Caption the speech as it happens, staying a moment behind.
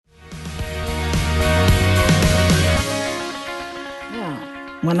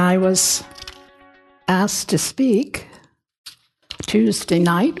when I was asked to speak Tuesday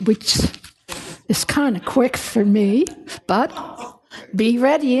night, which is kind of quick for me, but be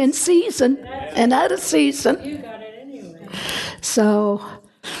ready in season and out of season. You got it anyway. So,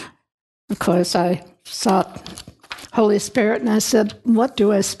 of course, I sought Holy Spirit and I said, what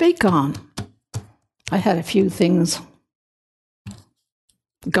do I speak on? I had a few things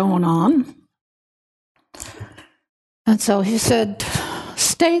going on. And so he said,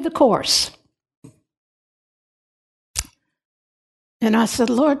 stay the course. And I said,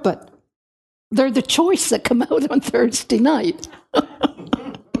 Lord, but they're the choice that come out on Thursday night.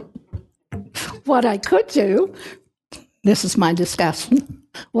 What I could do, this is my discussion,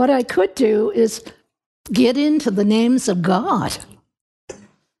 what I could do is get into the names of God.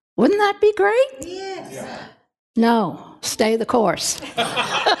 Wouldn't that be great? Yes. Yeah. No, stay the course.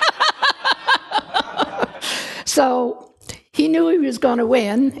 So he knew he was going to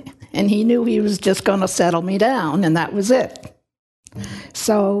win, and he knew he was just going to settle me down, and that was it.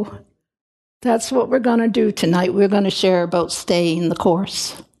 So that's what we're going to do tonight. We're going to share about staying the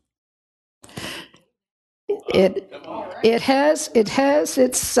course.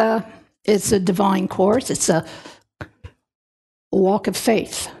 It's a divine course. It's a walk of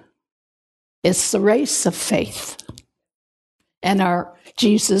faith. It's the race of faith. And our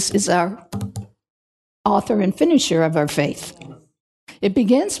Jesus is our author and finisher of our faith. It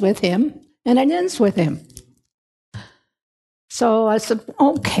begins with him and it ends with him. So I said,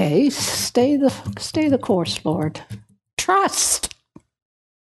 okay, stay the course, Lord. Trust.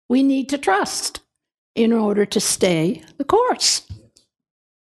 We need to trust in order to stay the course.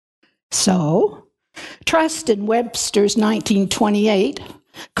 So, trust in Webster's 1928,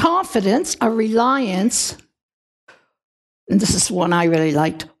 confidence, a reliance, and this is one I really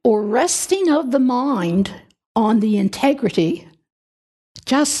liked, or resting of the mind on the integrity,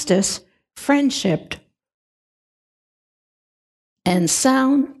 justice, friendship, and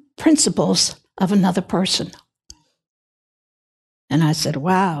sound principles of another person. And I said,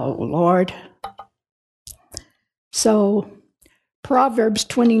 wow, Lord. So, Proverbs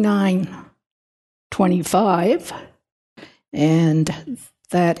 29:25, and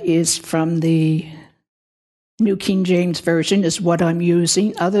that is from the New King James Version, is what I'm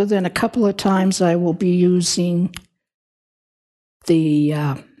using. Other than a couple of times, I will be using the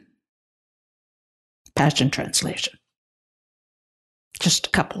Passion Translation. Just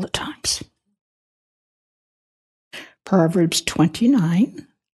a couple of times. Proverbs 29,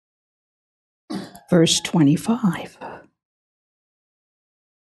 verse 25,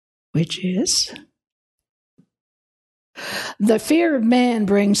 which is, the fear of man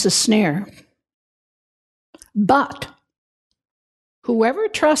brings a snare, but whoever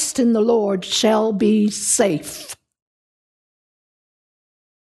trusts in the Lord shall be safe.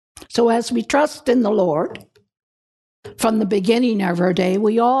 So as we trust in the Lord, from the beginning of our day,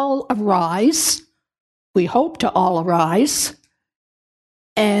 we all arise, we hope to all arise,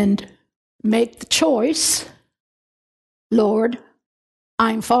 and make the choice, Lord,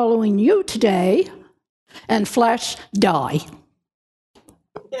 I'm following you today, and flesh, die.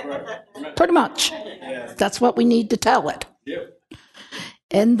 Pretty much. That's what we need to tell it. Yep.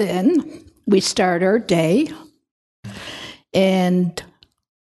 And then we start our day, and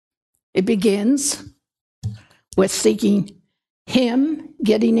it begins with seeking him,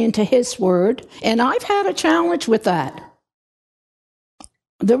 getting into his word, and I've had a challenge with that.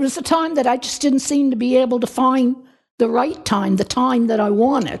 There was a time that I just didn't seem to be able to find the right time, the time that I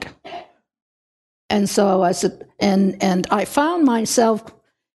wanted. And so I said, and I found myself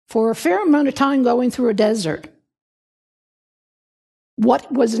for a fair amount of time going through a desert. What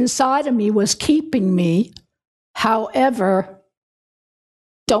was inside of me was keeping me. However,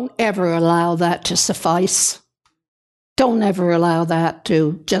 don't ever allow that to suffice. Don't ever allow that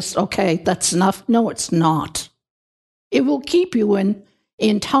to just, okay, that's enough. No, it's not. It will keep you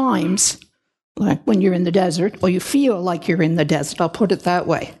in times like when you're in the desert, or you feel like you're in the desert. I'll put it that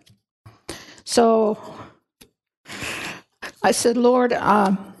way. So I said, Lord,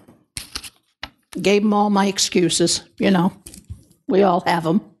 gave him all my excuses, we all have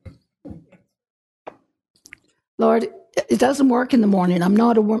them. Lord, it doesn't work in the morning. I'm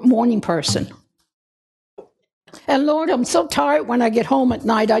not a morning person. And Lord, I'm so tired when I get home at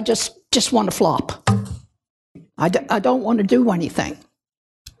night, I just want to flop. I don't want to do anything.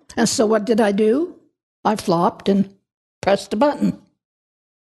 And so what did I do? I flopped and pressed a button.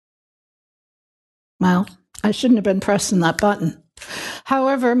 Well, I shouldn't have been pressing that button.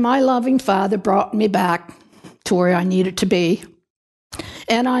 However, my loving Father brought me back to where I needed to be.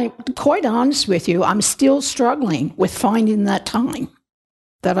 And I'm quite honest with you, I'm still struggling with finding that time.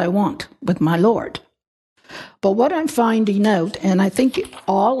 that I want with my Lord. But what I'm finding out, and I think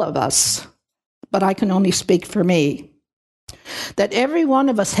all of us, but I can only speak for me, that every one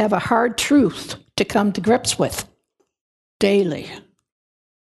of us have a hard truth to come to grips with daily.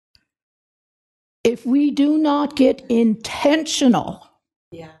 If we do not get intentional,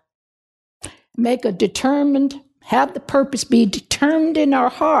 make a determined, have the purpose be determined in our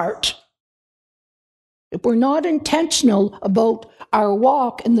heart, if we're not intentional about our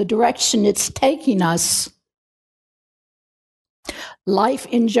walk and the direction it's taking us, life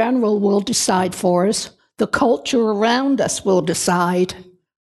in general will decide for us. The culture around us will decide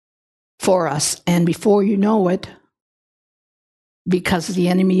for us. And before you know it, because the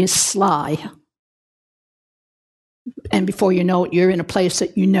enemy is sly, and before you know it, you're in a place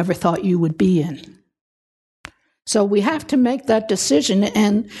that you never thought you would be in. So we have to make that decision,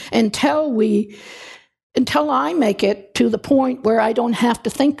 and until I make it to the point where I don't have to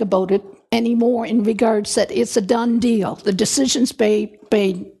think about it anymore in regards that it's a done deal. The decision's been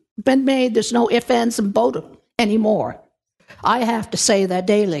made. There's no ifs, ands, and buts anymore. I have to say that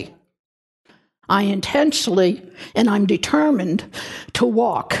daily. I intentionally, and I'm determined to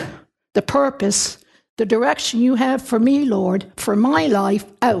walk the purpose, the direction you have for me, Lord, for my life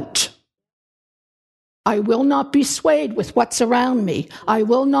out. I will not be swayed with what's around me. I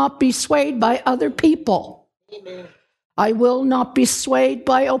will not be swayed by other people. Amen. I will not be swayed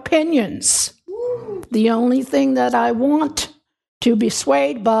by opinions. The only thing that I want to be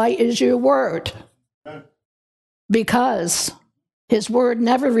swayed by is your word. Because his word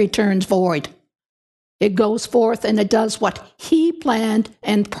never returns void. It goes forth and it does what he planned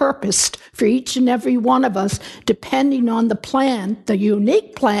and purposed for each and every one of us, depending on the plan, the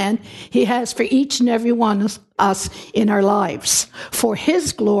unique plan he has for each and every one of us in our lives. For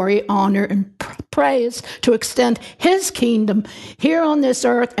his glory, honor, and praise, to extend his kingdom here on this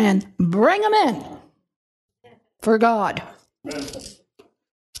earth and bring them in for God.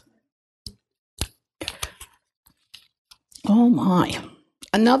 Oh my.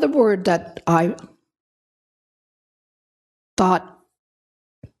 Another word that I thought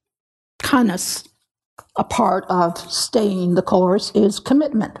kind of a part of staying the course is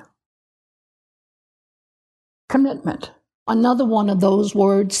commitment. Commitment. Another one of those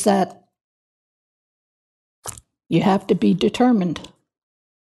words that you have to be determined.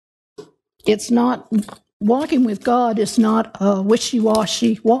 It's not, walking with God is not a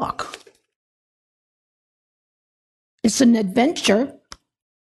wishy-washy walk. It's an adventure.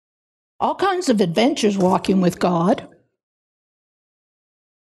 All kinds of adventures walking with God.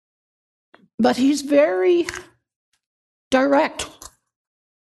 But he's very direct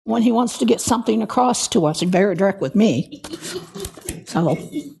when he wants to get something across to us. He's very direct with me. So,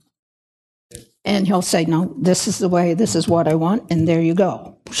 and he'll say, no, this is the way, this is what I want, and there you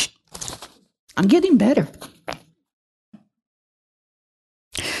go. I'm getting better.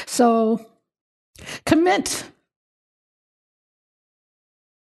 So, commit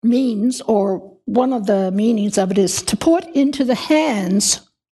means, or one of the meanings of it is to put into the hands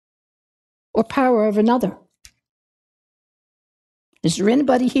or power of another. Is there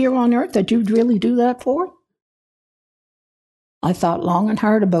anybody here on earth that you'd really do that for? I thought long and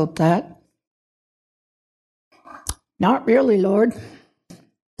hard about that. Not really, Lord.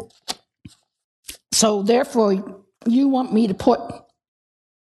 So therefore, you want me to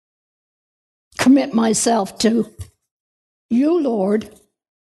commit myself to you, Lord,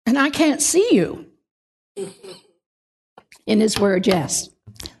 and I can't see you. In his word, yes.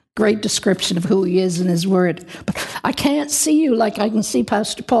 Great description of who he is in his word. But I can't see you like I can see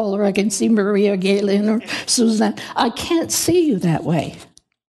Pastor Paul, or I can see Maria Galen or Suzanne. I can't see you that way.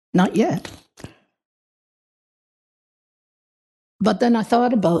 Not yet. But then I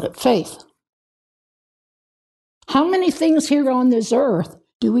thought about it. Faith. How many things here on this earth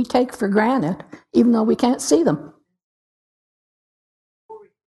do we take for granted, even though we can't see them?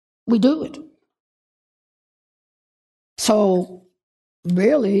 We do it. So,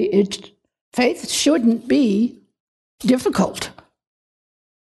 really, faith shouldn't be difficult.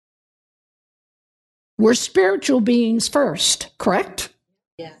 We're spiritual beings first, correct?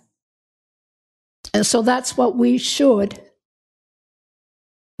 Yeah. And so that's what I should,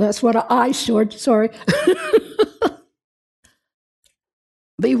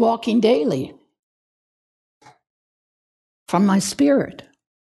 be walking daily from my spirit.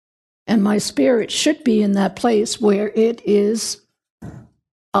 And my spirit should be in that place where it is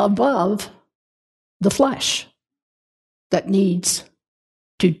above the flesh that needs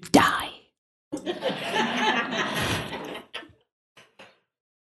to die.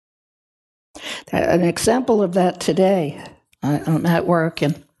 An example of that today, I'm at work,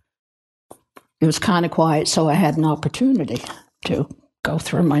 and it was kind of quiet, so I had an opportunity to go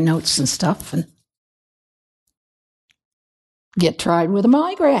through my notes and stuff and get tried with a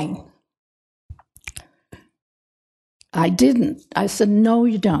migraine. I didn't. I said, no,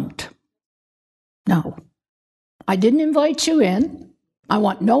 you don't. No. I didn't invite you in. I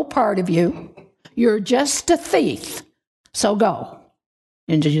want no part of you. You're just a thief. So go.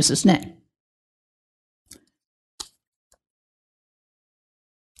 In Jesus' name.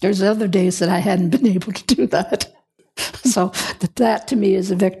 There's other days that I hadn't been able to do that. So that to me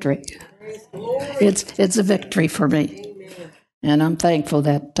is a victory. It's a victory for me. And I'm thankful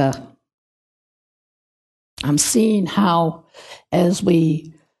that I'm seeing how as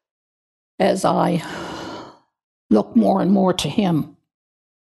I look more and more to him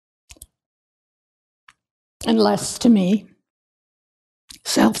and less to me,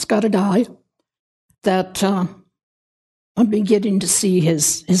 self's got to die, that I'm beginning to see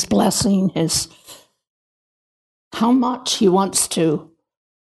his blessing, how much he wants to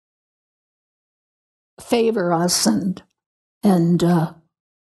favor us and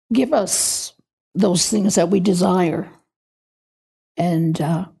give us those things that we desire, and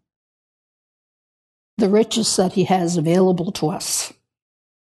the riches that he has available to us.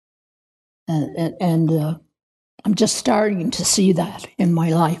 And I'm just starting to see that in my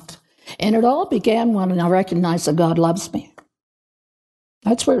life. And it all began when I recognized that God loves me.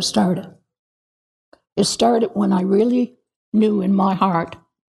 That's where it started. It started when I really knew in my heart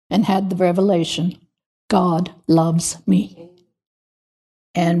and had the revelation, God loves me.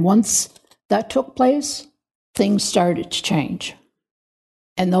 And once that took place, things started to change.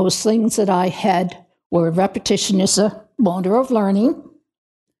 And those things that I had where repetition is a wonder of learning,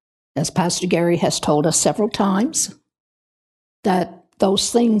 as Pastor Gary has told us several times, that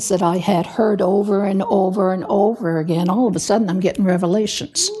those things that I had heard over and over and over again, all of a sudden I'm getting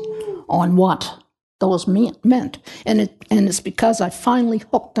revelations on what those meant. And it's because I finally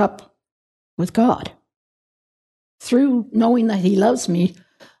hooked up with God. Through knowing that he loves me,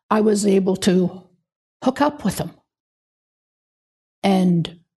 I was able to hook up with him.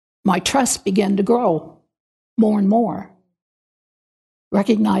 And my trust began to grow more and more,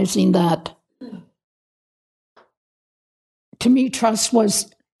 recognizing that to me, trust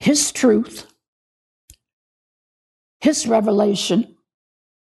was his truth, his revelation,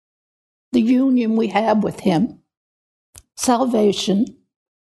 the union we have with him, salvation.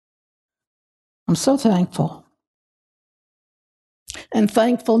 I'm so thankful. And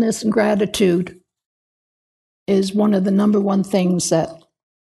thankfulness and gratitude is one of the number one things that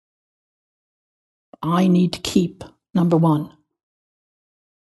I need to keep, number one,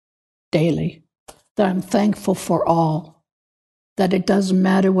 daily. That I'm thankful for all. That it doesn't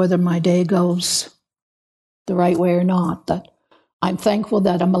matter whether my day goes the right way or not. That I'm thankful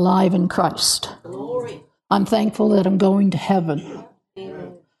that I'm alive in Christ. Glory. I'm thankful that I'm going to heaven.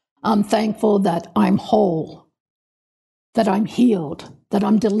 Amen. I'm thankful that I'm whole, that I'm healed, that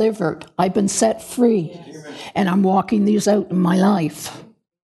I'm delivered, I've been set free, and I'm walking these out in my life.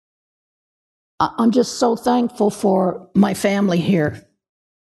 I'm just so thankful for my family here.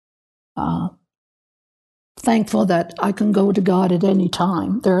 Thankful that I can go to God at any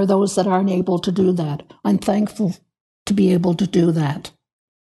time. There are those that aren't able to do that. I'm thankful to be able to do that.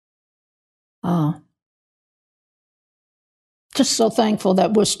 Just so thankful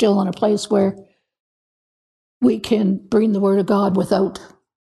that we're still in a place where we can bring the Word of God without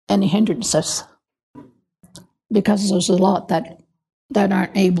any hindrances. Because there's a lot that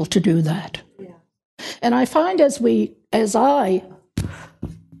aren't able to do that. Yeah. And I find as I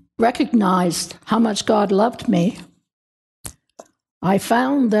recognized how much God loved me, I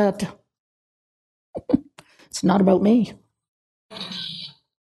found that it's not about me.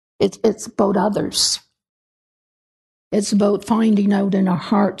 It's about others. It's about finding out in our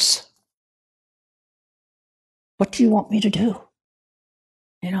hearts, what do you want me to do?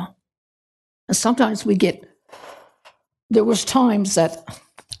 You know? And sometimes there was times that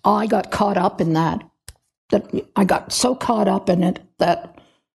I got caught up in that I got so caught up in it that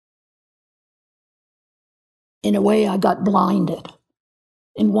in a way I got blinded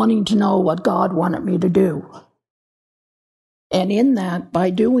in wanting to know what God wanted me to do. And in that, by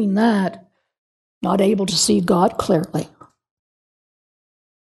doing that, not able to see God clearly.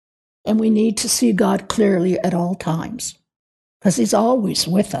 And we need to see God clearly at all times, because he's always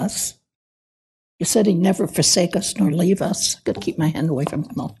with us. He said he'd never forsake us nor leave us. I've got to keep my hand away from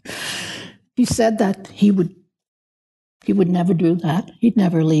him. He said that he would never do that. He'd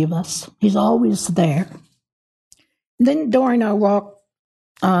never leave us. He's always there. And then during our walk,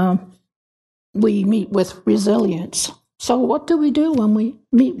 we meet with resilience. So what do we do when we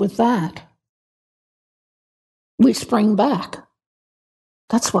meet with that? We spring back.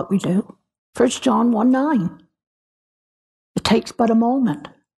 That's what we do. 1 John 1:9. It takes but a moment.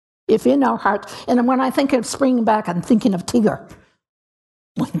 If in our heart, and when I think of springing back, I'm thinking of Tigger.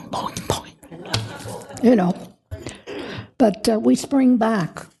 You know, but we spring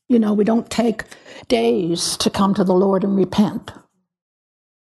back. You know, we don't take days to come to the Lord and repent.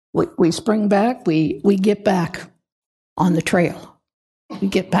 We spring back, we get back on the trail. We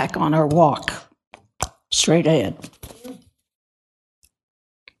get back on our walk, straight ahead.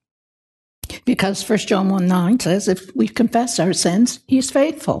 Because 1 John 1:9 says, if we confess our sins, he's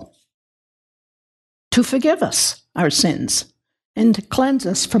faithful to forgive us our sins and to cleanse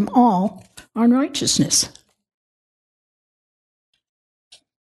us from all unrighteousness.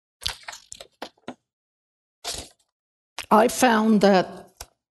 I found that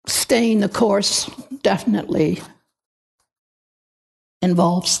staying the course definitely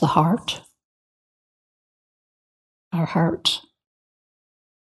involves the heart, our heart.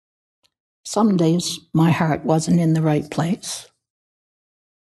 Some days my heart wasn't in the right place.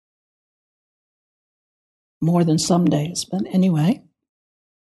 More than some days, but anyway,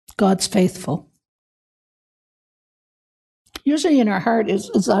 God's faithful. Usually in our heart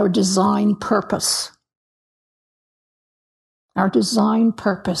is our design purpose. Our design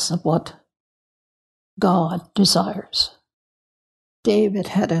purpose of what God desires. David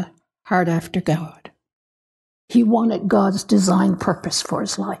had a heart after God. He wanted God's design purpose for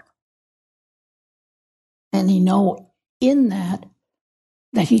his life. And he knew in that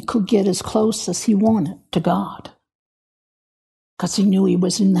he could get as close as he wanted to God. Because he knew he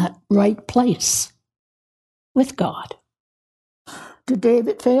was in that right place with God. Did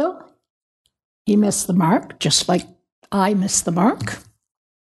David fail? He missed the mark, just like I missed the mark.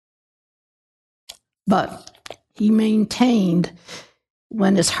 But he maintained,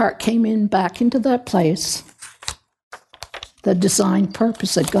 when his heart came in back into that place, the design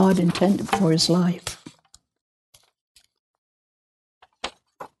purpose that God intended for his life.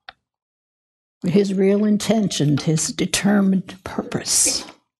 His real intention, his determined purpose.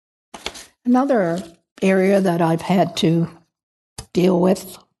 Another area that I've had to deal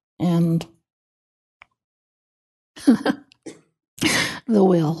with, and the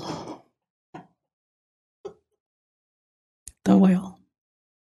will. The will.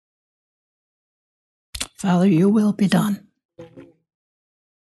 Father, your will be done.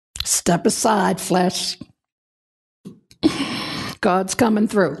 Step aside, flesh. God's coming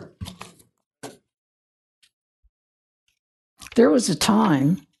through. There was a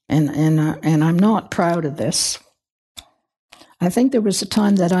time, and I'm not proud of this. I think there was a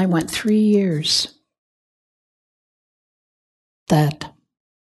time that I went 3 years that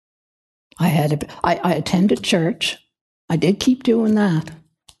I attended church. I did keep doing that,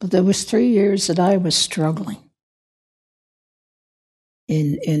 but there was 3 years that I was struggling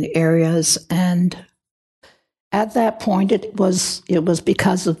in areas, and at that point it was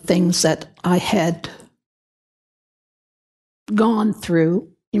because of things that I had gone through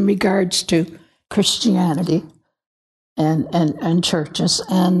in regards to Christianity and churches,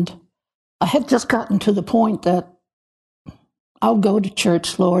 and I had just gotten to the point that I'll go to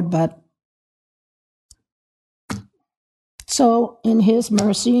church, Lord, but so in his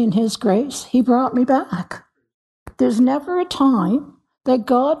mercy and his grace, he brought me back. There's never a time that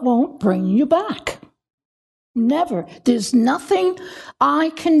God won't bring you back. Never. There's nothing I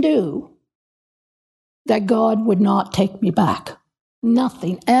can do that God would not take me back.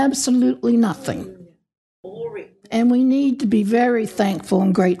 Nothing. Absolutely nothing. And we need to be very thankful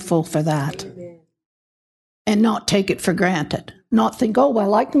and grateful for that. And not take it for granted. Not think, oh,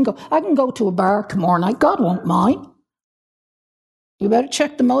 well, I can go to a bar tomorrow night. God won't mind. You better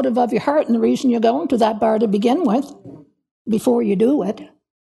check the motive of your heart and the reason you're going to that bar to begin with before you do it.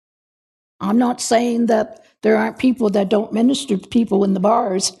 I'm not saying that there aren't people that don't minister to people in the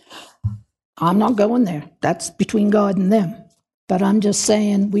bars. I'm not going there. That's between God and them. But I'm just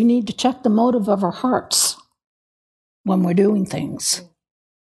saying we need to check the motive of our hearts when we're doing things.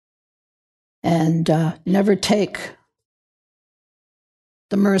 And never take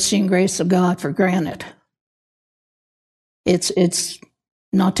the mercy and grace of God for granted. It's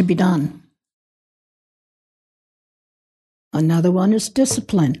not to be done. Another one is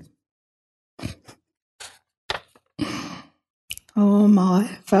discipline. Oh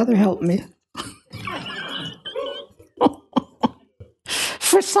my, Father help me.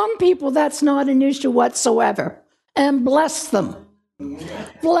 For some people, that's not an issue whatsoever. And bless them.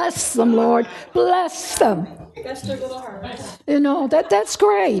 Bless them, Lord. Bless them. That's their little heart. You know, that's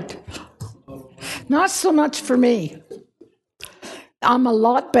great. Not so much for me. I'm a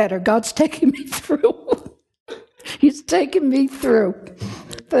lot better. God's taking me through. He's taking me through.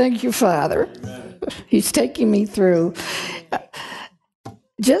 Thank you, Father. He's taking me through.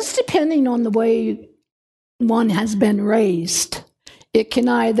 Just depending on the way one has been raised, it can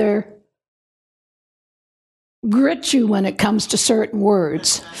either grit you when it comes to certain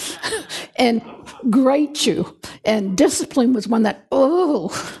words and grate you. And discipline was one that,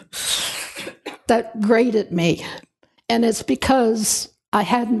 that grated me. And it's because I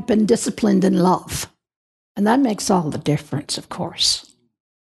hadn't been disciplined in love. And that makes all the difference, of course.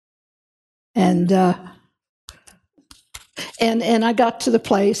 And I got to the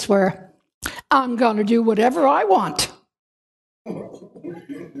place where I'm going to do whatever I want.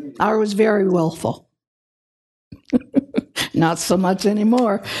 I was very willful. Not so much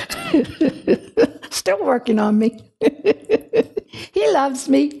anymore. Still working on me. He loves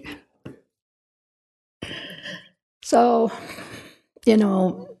me. So,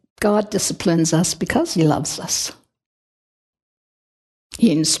 God disciplines us because He loves us.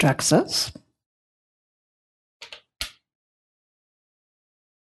 He instructs us.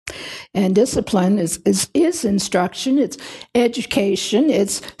 And discipline is instruction, it's education,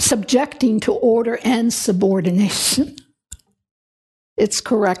 it's subjecting to order and subordination. It's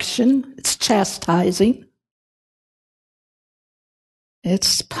correction, it's chastising,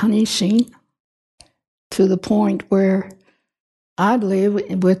 it's punishing to the point where I believe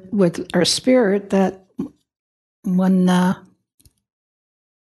with our spirit that when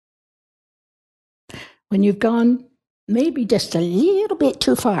you've gone maybe just a little bit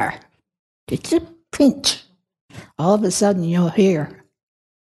too far, just a pinch, all of a sudden you'll hear,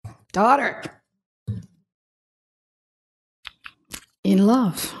 "Daughter," in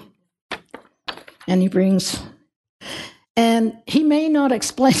love. And He may not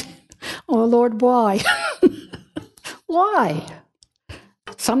explain, "Oh Lord, why?" Why?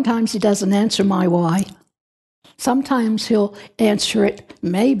 Sometimes He doesn't answer my why. Sometimes He'll answer it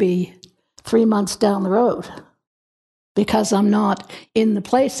maybe 3 months down the road, because I'm not in the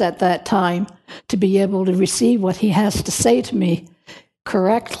place at that time to be able to receive what He has to say to me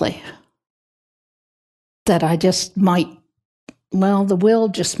correctly. That I just might, the will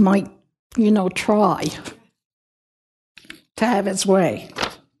just might, try to have its way.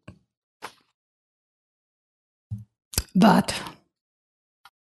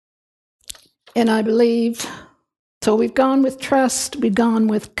 And I believe, so we've gone with trust, we've gone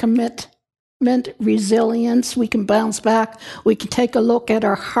with commitment, resilience, we can bounce back, we can take a look at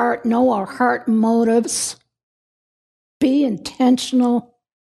our heart, know our heart motives, be intentional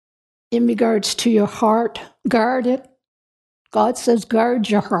in regards to your heart, guard it. God says guard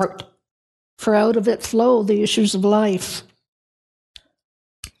your heart, for out of it flow the issues of life.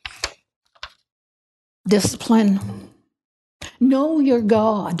 Discipline. Know your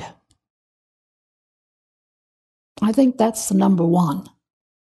God. I think that's the number one,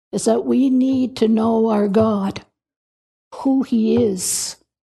 is that we need to know our God, who He is.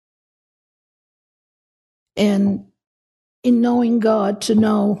 And in knowing God, to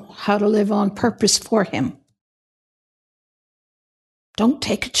know how to live on purpose for Him. Don't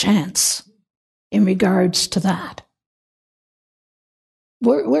take a chance in regards to that.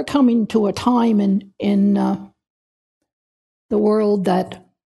 We're coming to a time in the world that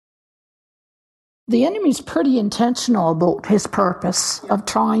the enemy's pretty intentional about his purpose of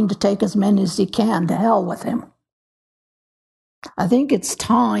trying to take as many as he can to hell with him. I think it's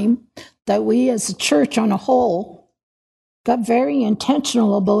time that we as a church on a whole got very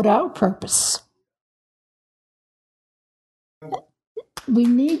intentional about our purpose. We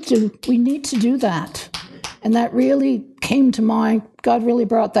need to do that. And that really came to God really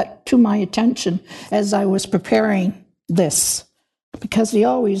brought that to my attention as I was preparing this. Because He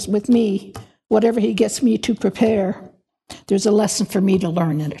always, with me, whatever He gets me to prepare, there's a lesson for me to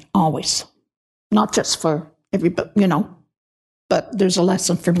learn in it, always. Not just for everybody, but there's a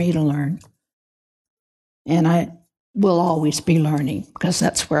lesson for me to learn. And I will always be learning, because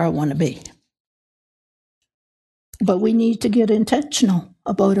that's where I want to be. But we need to get intentional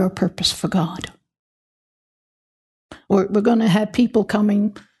about our purpose for God. We're going to have people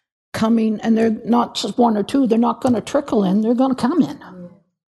coming, and they're not just one or two, they're not going to trickle in, they're going to come in.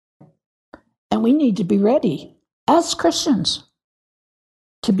 And we need to be ready, as Christians,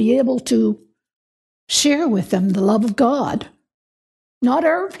 to be able to share with them the love of God. Not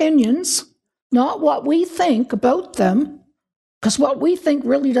our opinions, not what we think about them, because what we think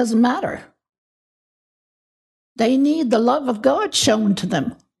really doesn't matter. They need the love of God shown to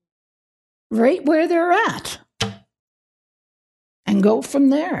them, right where they're at, and go from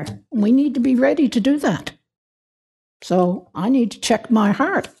there. We need to be ready to do that. So I need to check my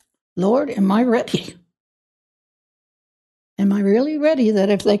heart. Lord, am I ready? Am I really ready that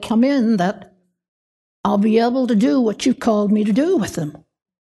if they come in, that I'll be able to do what you called me to do with them?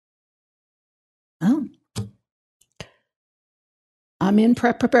 Well, I'm in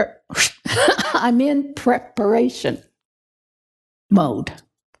preparation mode.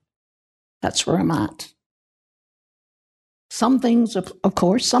 That's where I'm at. Some things, of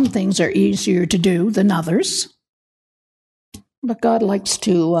course, some things are easier to do than others. But God likes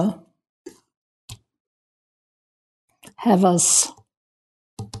to have us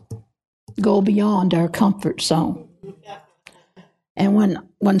go beyond our comfort zone. And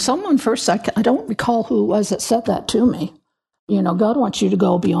when someone first, I don't recall who it was that said that to me. You know, God wants you to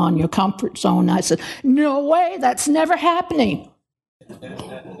go beyond your comfort zone. I said, no way, that's never happening.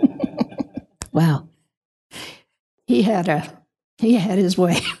 Well, he had his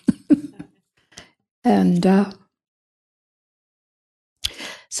way. And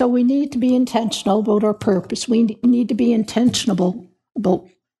so we need to be intentional about our purpose. We need to be intentional about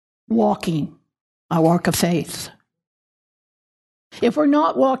walking our walk of faith. If we're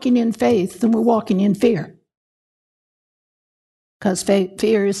not walking in faith, then we're walking in fear. Because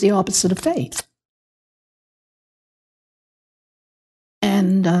fear is the opposite of faith.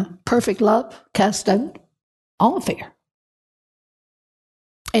 And perfect love casts out all fear.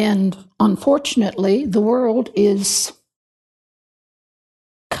 And unfortunately, the world is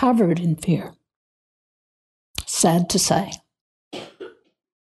covered in fear. Sad to say.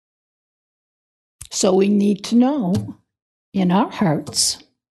 So we need to know in our hearts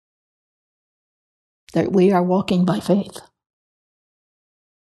that we are walking by faith.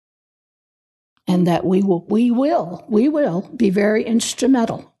 And that we will be very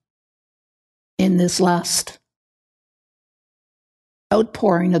instrumental in this last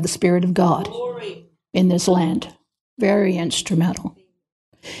outpouring of the Spirit of God in this land. Very instrumental.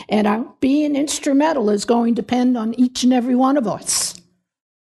 And our being instrumental is going to depend on each and every one of us.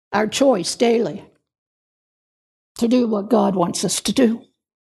 Our choice daily to do what God wants us to do.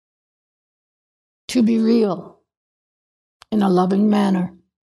 To be real in a loving manner.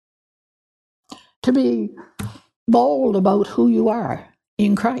 To be bold about who you are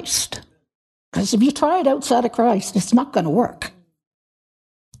in Christ. Because if you try it outside of Christ, it's not going to work.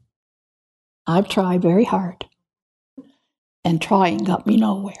 I've tried very hard. And trying got me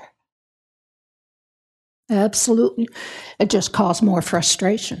nowhere. Absolutely. It just caused more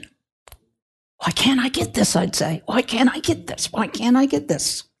frustration. Why can't I get this, I'd say. Why can't I get this? Why can't I get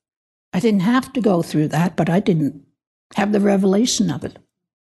this? I didn't have to go through that, but I didn't have the revelation of it.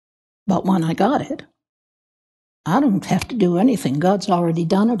 But when I got it, I don't have to do anything. God's already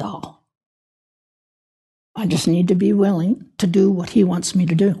done it all. I just need to be willing to do what He wants me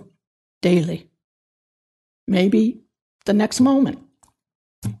to do daily. Maybe the next moment.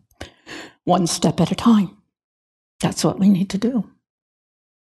 One step at a time. That's what we need to do.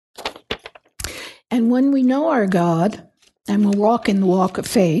 And when we know our God and we walk in the walk of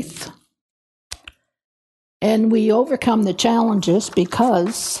faith and we overcome the challenges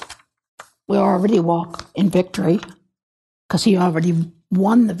because we already walk in victory, because He already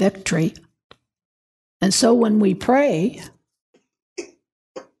won the victory. And so when we pray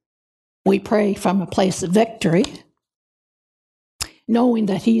from a place of victory, knowing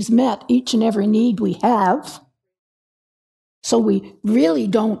that He's met each and every need we have. So we really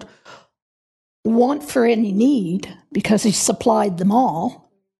don't want for any need because He's supplied them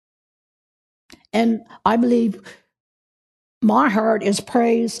all. And I believe my heart is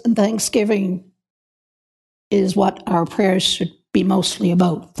praise and thanksgiving is what our prayers should be mostly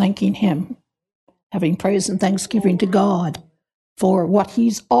about, thanking Him, having praise and thanksgiving to God for what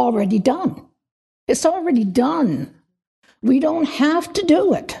He's already done. It's already done. We don't have to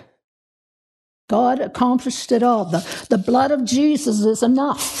do it. God accomplished it all. The blood of Jesus is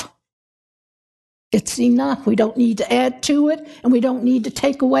enough. It's enough. We don't need to add to it, and we don't need to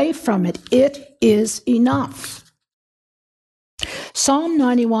take away from it. It is enough. Psalm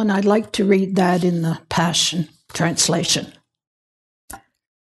 91, I'd like to read that in the Passion Translation.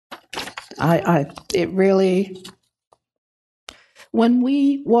 It really, when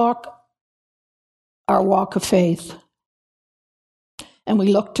we walk our walk of faith, and we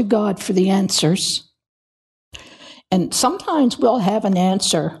look to God for the answers. And sometimes we'll have an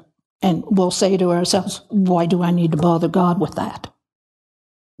answer and we'll say to ourselves, why do I need to bother God with that?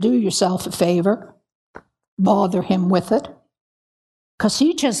 Do yourself a favor. Bother Him with it. Because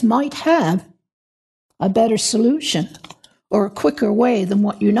He just might have a better solution or a quicker way than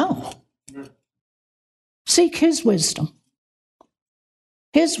what you know. Seek His wisdom.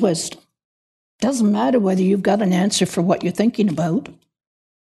 His wisdom. Doesn't matter whether you've got an answer for what you're thinking about.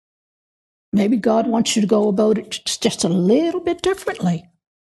 Maybe God wants you to go about it just a little bit differently.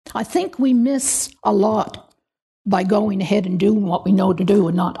 I think we miss a lot by going ahead and doing what we know to do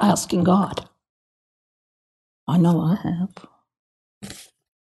and not asking God. I know I have.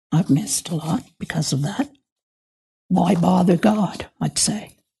 I've missed a lot because of that. Why bother God, I'd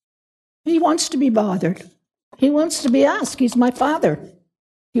say. He wants to be bothered. He wants to be asked. He's my Father.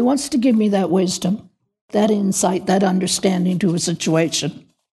 He wants to give me that wisdom, that insight, that understanding to a situation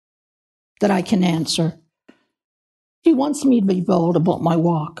that I can answer. He wants me to be bold about my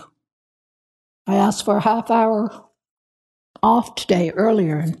walk. I asked for a half hour off today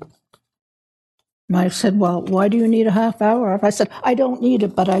earlier, and I said, well, why do you need a half hour off? I said, I don't need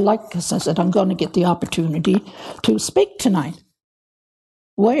it, but I like this. I said, I'm going to get the opportunity to speak tonight.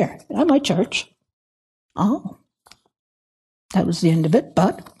 Where? At my church. Oh, that was the end of it,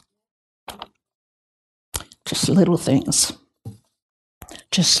 but just little things.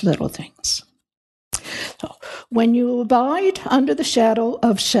 Just little things. So, when you abide under the shadow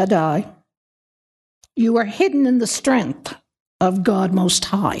of Shaddai, you are hidden in the strength of God Most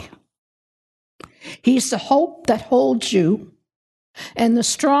High. He's the hope that holds you and the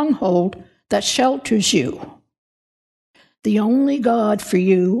stronghold that shelters you, the only God for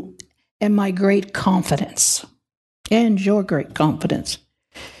you and my great confidence, and your great confidence.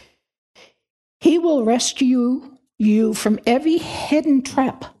 He will rescue you from every hidden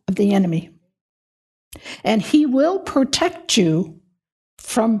trap of the enemy, and he will protect you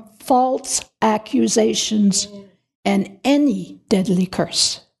from false accusations and any deadly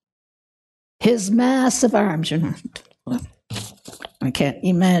curse. His massive arms, I can't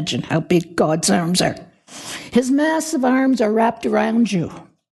imagine how big God's arms are. His massive arms are wrapped around you,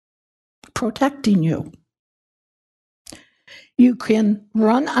 protecting you. You can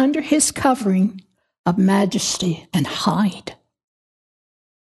run under his covering of majesty and hide.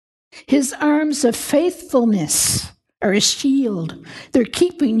 His arms of faithfulness are a shield. They're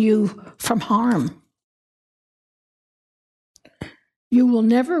keeping you from harm. You will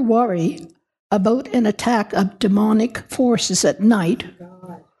never worry about an attack of demonic forces at night,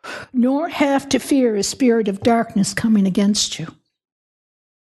 nor have to fear a spirit of darkness coming against you.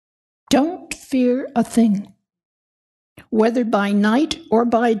 Don't fear a thing. Whether by night or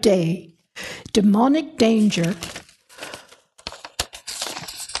by day, demonic danger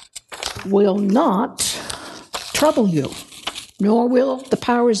will not trouble you, nor will the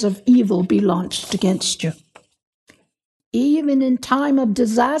powers of evil be launched against you. Even in time of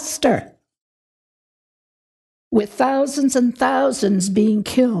disaster, with thousands and thousands being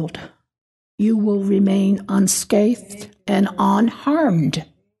killed, you will remain unscathed and unharmed.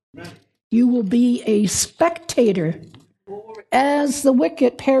 You will be a spectator as the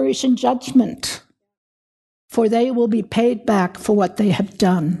wicked perish in judgment, for they will be paid back for what they have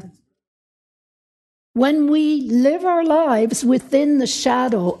done. When we live our lives within the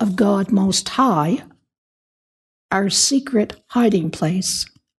shadow of God Most High, our secret hiding place,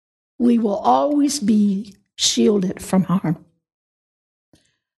 we will always be shielded from harm.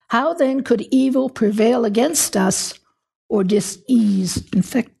 How then could evil prevail against us or dis-ease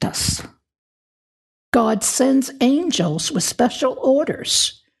infect us? God sends angels with special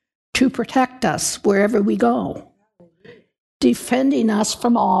orders to protect us wherever we go, defending us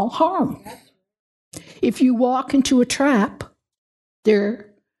from all harm. If you walk into a trap,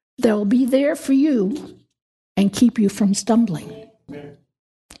 they'll be there for you and keep you from stumbling.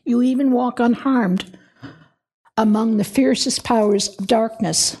 You even walk unharmed among the fiercest powers of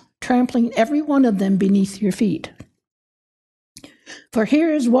darkness, trampling every one of them beneath your feet. For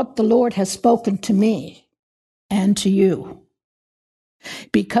here is what the Lord has spoken to me and to you.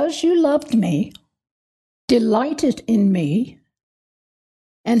 Because you loved me, delighted in me,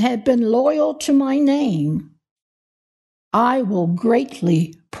 and have been loyal to my name, I will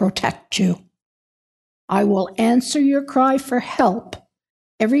greatly protect you. I will answer your cry for help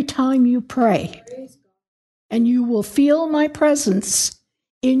every time you pray, and you will feel my presence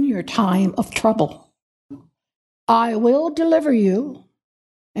in your time of trouble. I will deliver you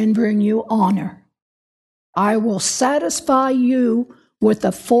and bring you honor. I will satisfy you with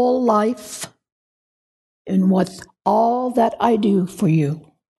a full life and with all that I do for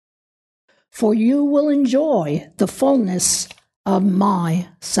you. For you will enjoy the fullness of my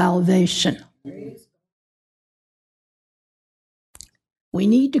salvation. We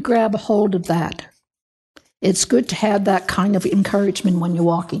need to grab a hold of that. It's good to have that kind of encouragement when you're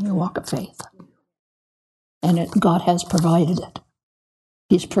walking your walk of faith. And God has provided it.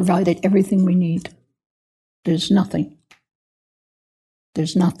 He's provided everything we need. There's nothing.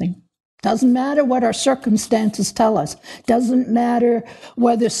 Doesn't matter what our circumstances tell us. Doesn't matter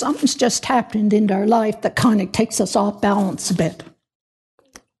whether something's just happened in our life that kind of takes us off balance a bit.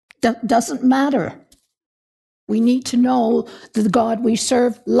 Doesn't matter. We need to know that the God we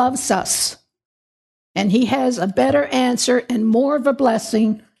serve loves us. And he has a better answer and more of a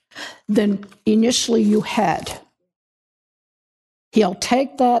blessing than initially you had. He'll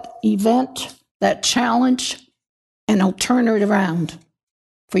take that event, that challenge, and he'll turn it around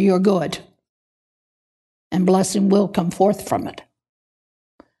for your good. And blessing will come forth from it.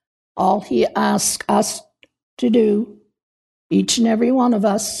 All he asks us to do, each and every one of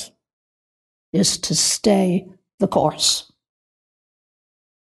us, is to stay the course.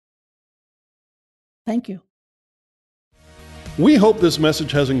 Thank you. We hope this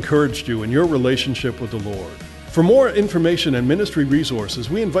message has encouraged you in your relationship with the Lord. For more information and ministry resources,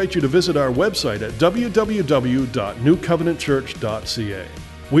 we invite you to visit our website at www.newcovenantchurch.ca.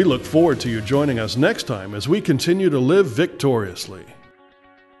 We look forward to you joining us next time as we continue to live victoriously.